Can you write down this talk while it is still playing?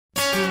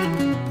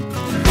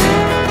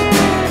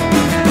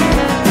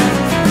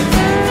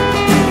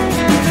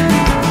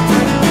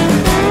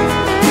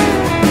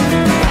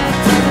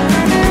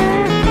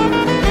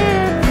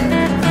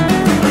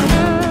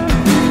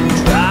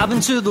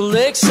To the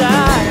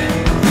lakeside,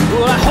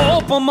 well, I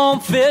hope I'm on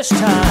fish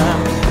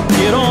time.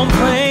 Get on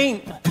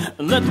plane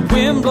and let the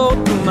wind blow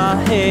through my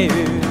hair,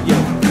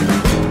 yeah.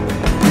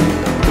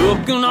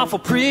 Looking awful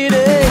pretty,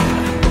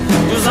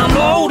 cause I'm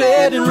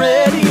loaded and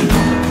ready.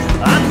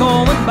 I'm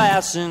going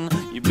bassing,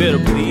 you better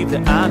believe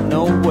that I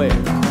know where.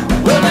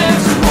 Well,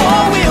 there's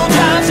four-wheel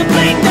drives and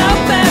blanked out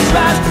fast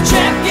rides,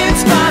 check-in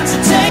spots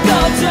and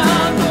take-off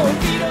time, no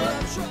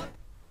beat-up truck.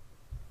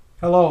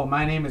 Hello,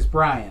 my name is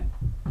Brian.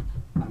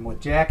 I'm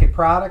with Jacket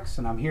Products,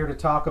 and I'm here to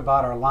talk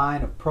about our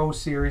line of Pro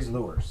Series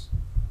lures.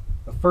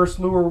 The first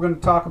lure we're going to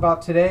talk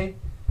about today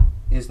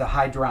is the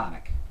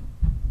Hydronic.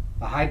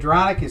 The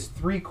Hydronic is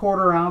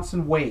 3/4 ounce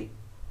in weight,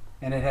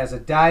 and it has a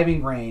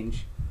diving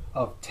range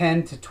of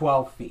 10 to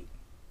 12 feet.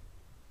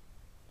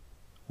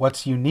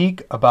 What's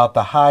unique about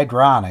the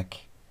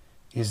Hydronic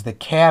is the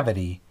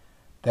cavity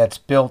that's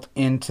built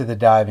into the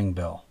diving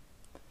bill.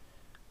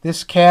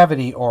 This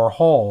cavity or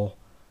hole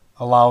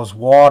allows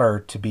water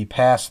to be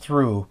passed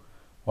through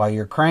while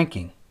you're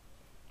cranking.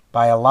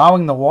 By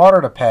allowing the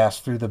water to pass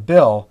through the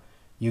bill,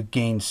 you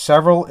gain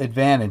several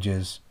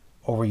advantages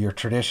over your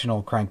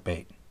traditional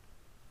crankbait.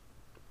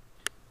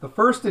 The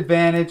first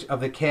advantage of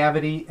the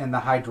cavity in the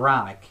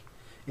Hydronic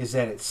is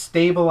that it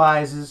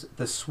stabilizes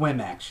the swim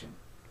action.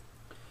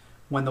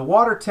 When the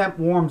water temp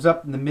warms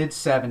up in the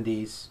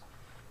mid-70s,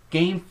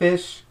 game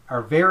fish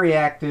are very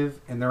active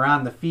and they're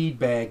on the feed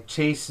bag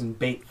chasing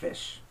bait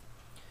fish.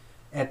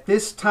 At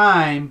this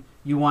time,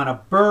 you want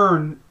to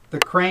burn the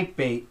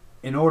crankbait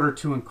in order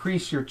to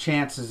increase your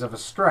chances of a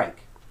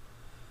strike.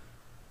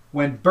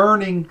 When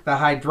burning the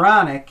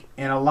Hydronic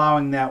and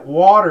allowing that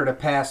water to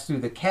pass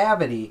through the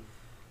cavity,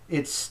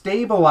 it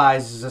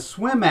stabilizes a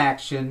swim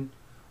action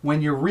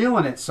when you're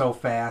reeling it so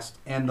fast,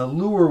 and the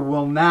lure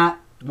will not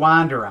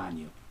wander on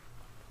you.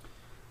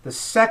 The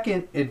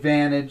second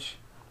advantage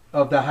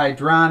of the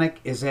Hydronic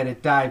is that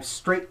it dives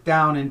straight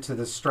down into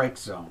the strike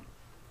zone.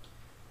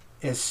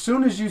 As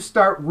soon as you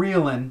start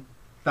reeling,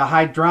 the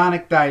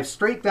Hydronic dives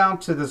straight down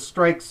to the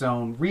strike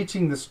zone,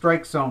 reaching the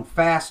strike zone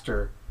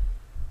faster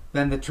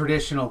than the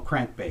traditional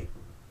crankbait.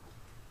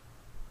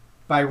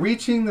 By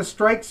reaching the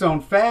strike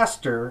zone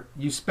faster,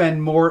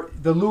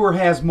 the lure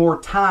has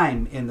more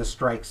time in the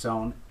strike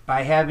zone.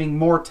 By having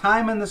more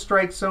time in the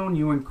strike zone,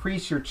 you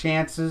increase your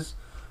chances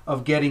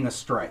of getting a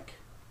strike.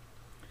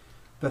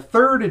 The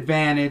third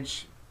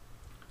advantage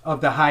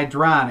of the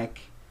Hydronic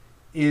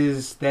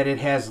is that it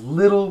has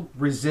little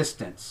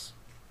resistance.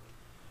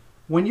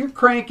 When you're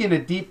cranking a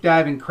deep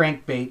diving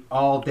crankbait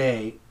all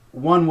day,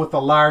 one with a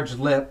large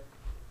lip,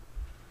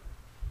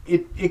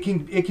 it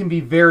can be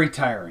very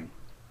tiring.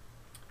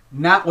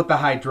 Not with the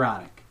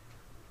Hydronic.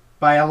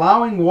 By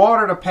allowing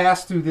water to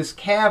pass through this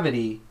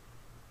cavity,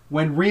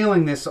 when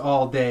reeling this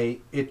all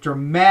day, it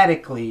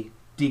dramatically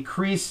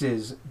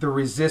decreases the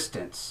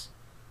resistance,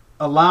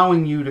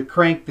 allowing you to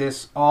crank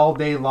this all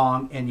day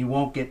long and you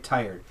won't get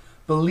tired.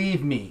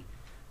 Believe me,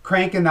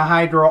 cranking the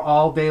Hydro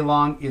all day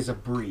long is a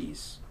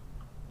breeze.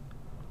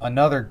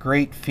 Another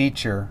great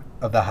feature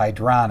of the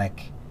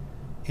Hydronic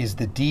is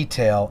the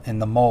detail in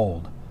the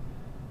mold.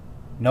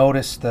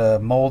 Notice the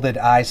molded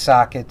eye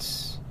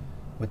sockets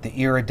with the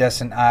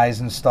iridescent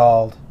eyes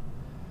installed,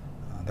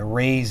 the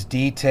raised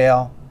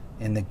detail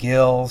in the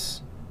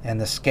gills and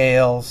the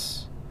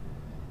scales.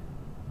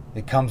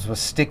 It comes with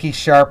sticky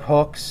sharp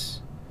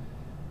hooks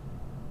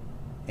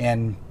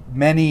and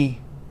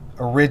many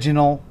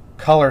original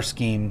color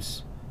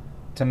schemes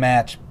to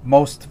match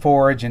most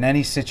forage in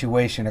any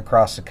situation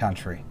across the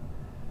country.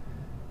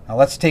 Now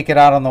let's take it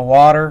out on the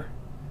water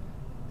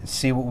and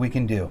see what we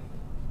can do.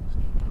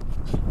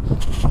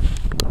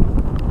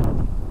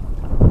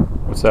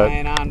 What's that?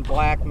 Tying on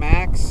Black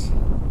Max,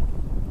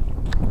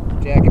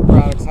 Jacket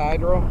Products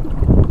Hydro.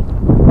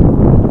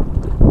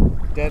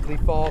 Deadly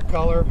fall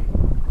color.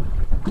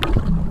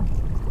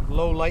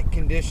 Low light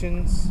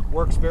conditions,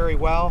 works very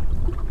well.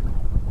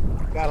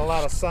 Got a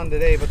lot of sun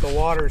today, but the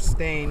water's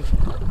stained,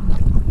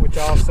 which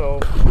also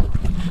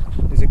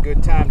is a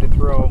good time to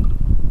throw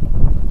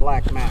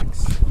Black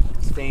Max.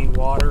 Stained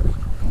water.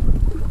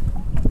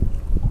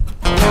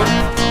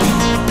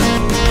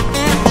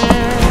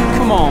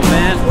 Come on,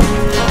 man.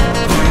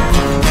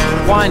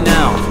 Why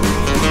now?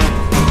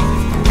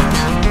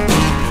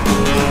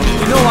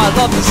 You know I'd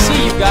love to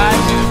see you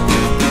guys,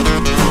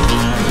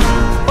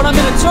 but I'm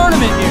in a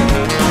tournament here.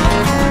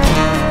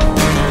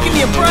 Give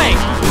me a break.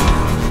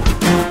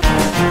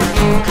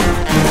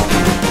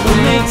 The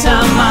only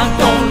time I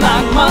don't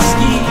like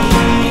muskie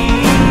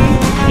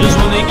is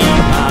when they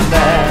eat my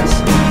bass.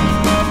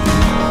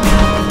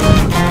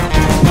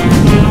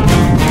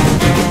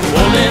 The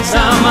only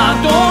time I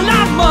don't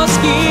like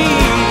muskie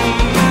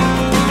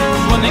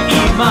is when they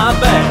eat my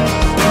bass.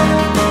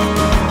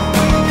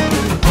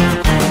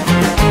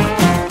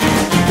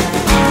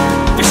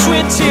 Your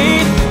sweet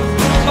teeth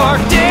are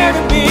dear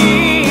to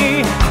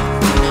me.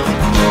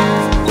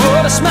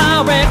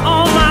 smile right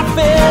on my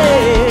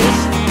face.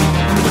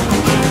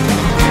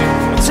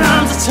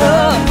 Times are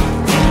tough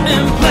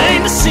and plain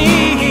to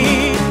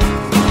see.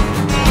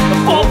 The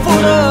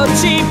 4-footer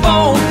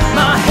T-bone,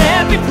 my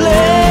happy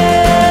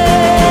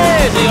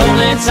place. The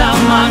only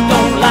time I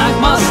don't like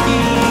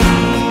muskie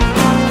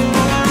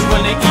is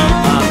when they eat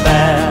my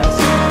bass.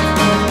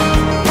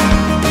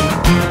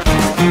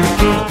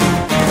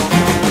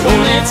 The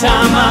only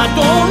time I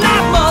don't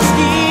like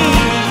muskie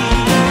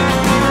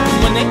is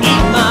when they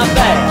eat my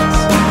bass.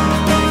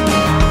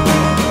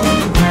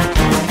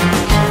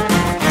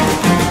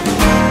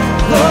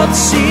 Love to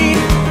see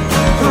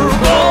her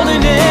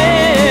rolling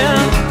in.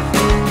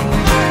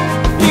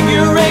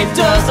 Figure 8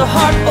 does the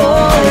heart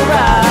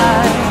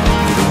alright.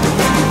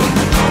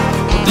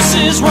 This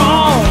is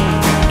wrong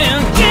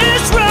and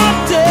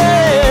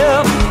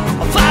disruptive.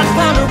 A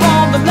 5-pounder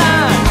on the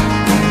line,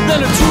 then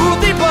a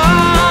toothy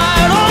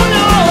bite. Oh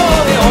no,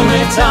 the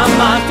only time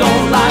I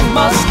don't like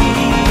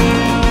muskie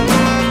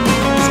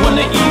is when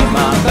they eat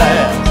my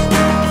bass.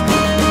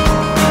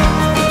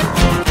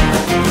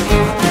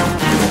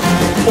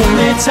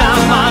 Only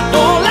time I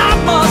don't like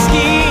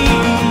muskie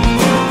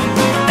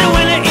and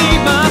when they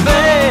eat my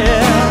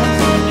bass.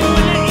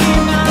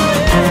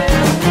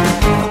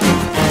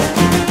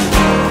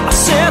 I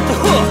set the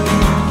hook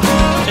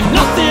and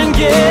nothing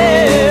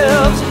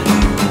gives.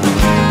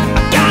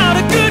 I got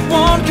a good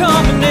one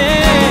coming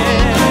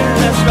in.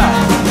 That's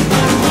right.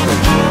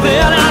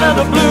 Then out of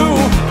the blue,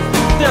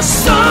 there's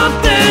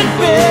something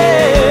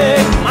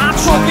big. My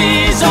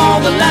trophy's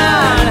on the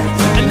line,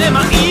 and then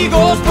my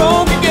ego's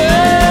broke again.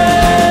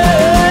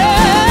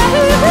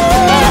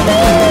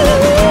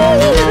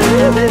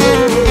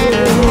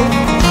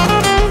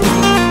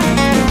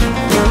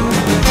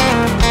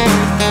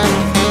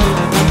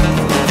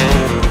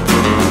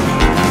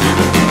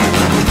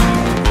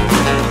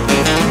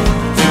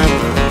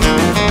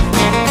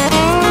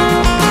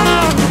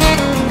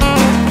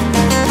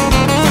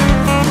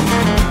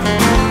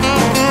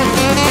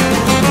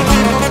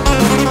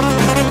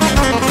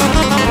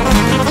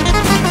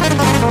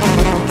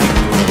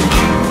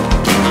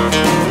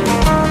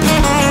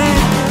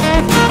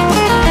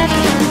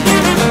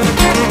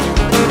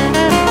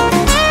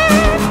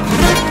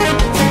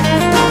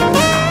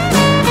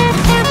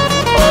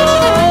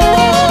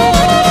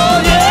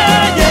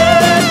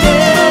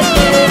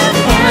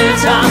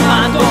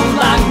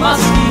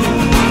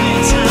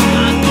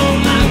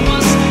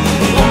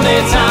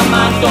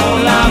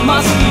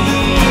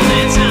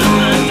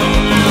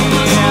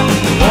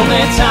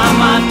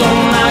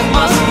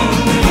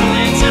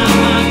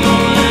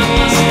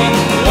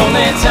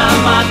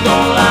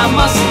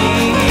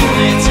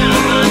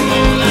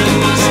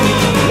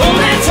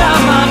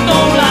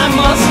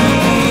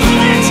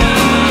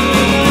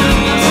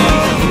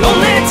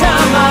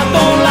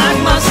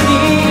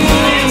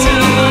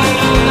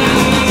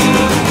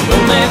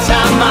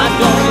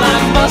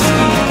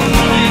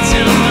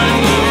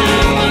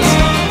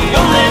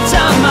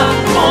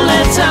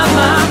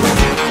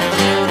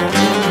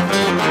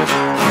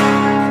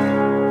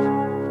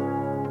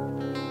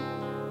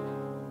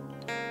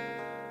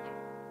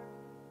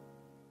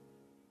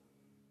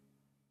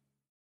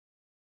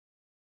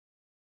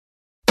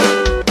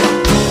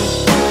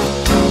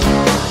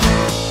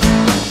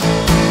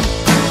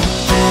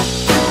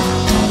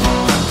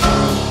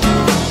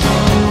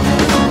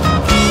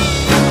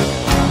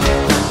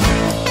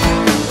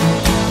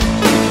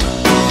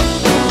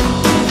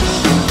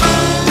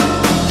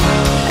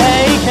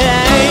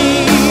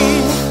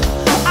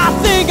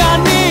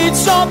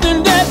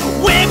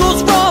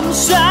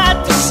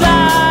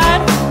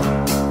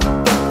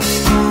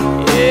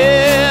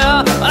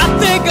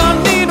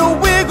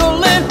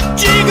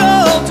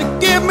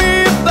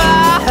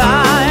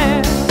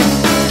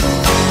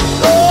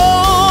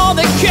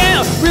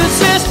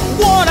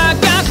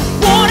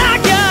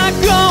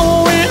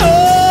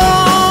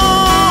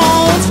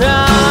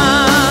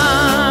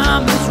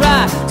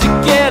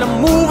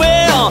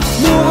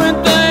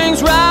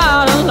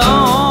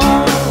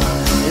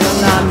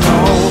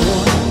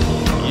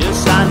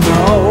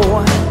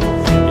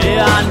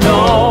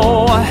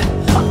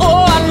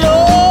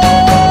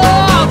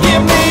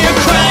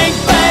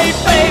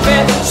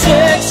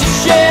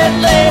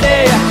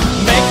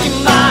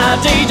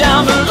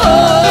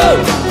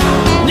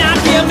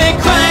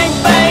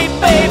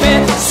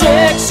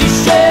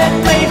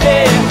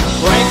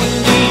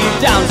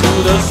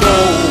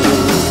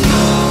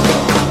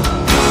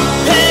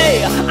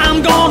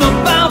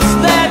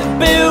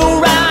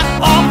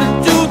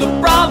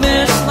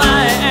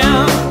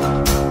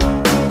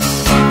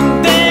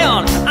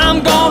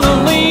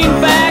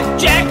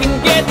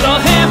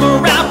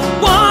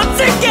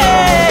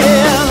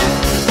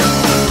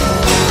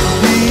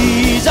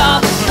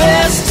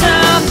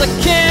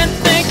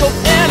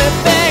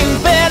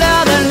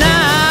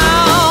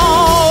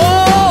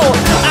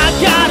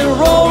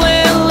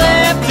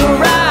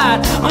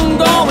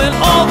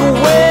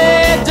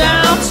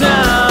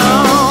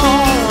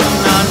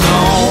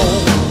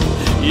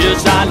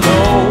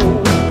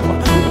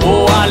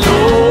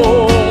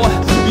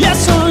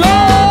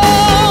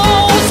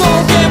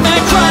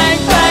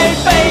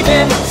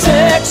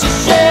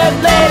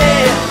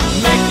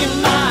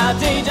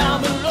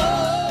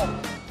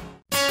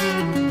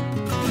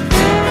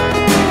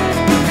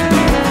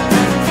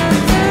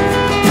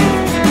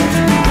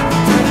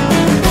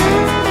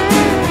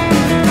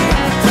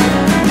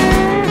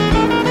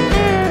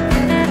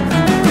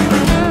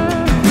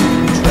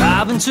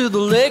 to the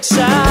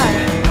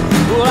lakeside.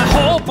 Well, I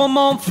hope I'm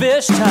on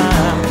fish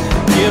time.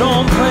 Get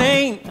on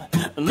plane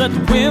and let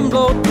the wind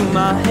blow through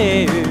my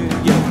hair.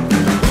 Yeah.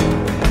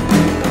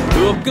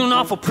 Looking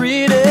awful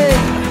pretty,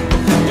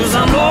 'cause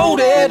I'm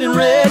loaded and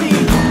ready.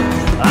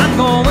 I'm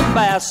going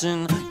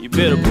passing, you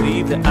better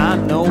believe that I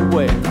know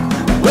where.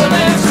 Well,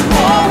 there's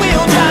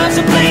four-wheel drives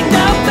and blinged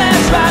out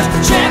fast rides,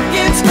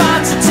 check-in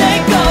spots and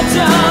take-up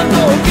time.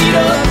 No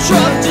beat-up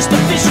truck, just a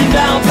fishing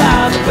down by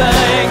the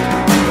bank.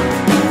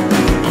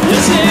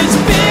 This is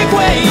big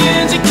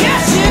weigh-ins and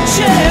cashing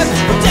checks,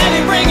 but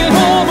daddy bringing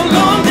home a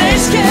long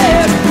day's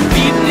cash.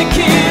 Feeding the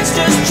kids,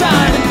 just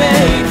trying to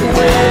make a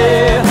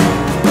way.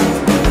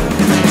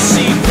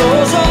 See,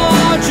 those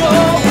are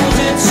Joe's,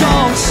 it's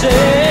all the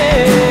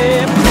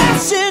same.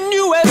 That's in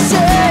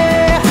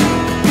USA.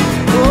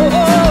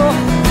 Oh,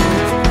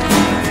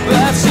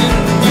 that's in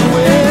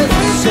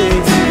USA.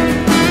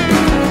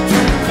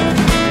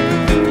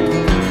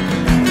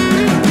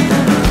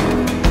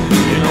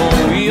 You know,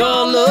 we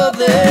all love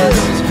this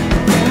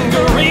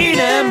green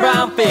and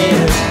brown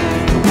fish.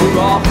 We're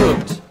all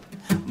hooked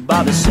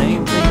by the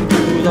same thing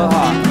through the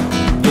heart.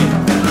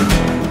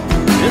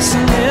 Yeah. It's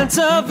an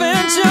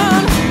intervention,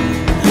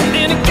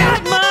 and it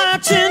got my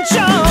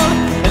attention,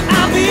 and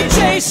I'll be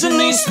chasing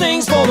these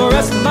things for the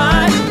rest of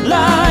my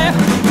life.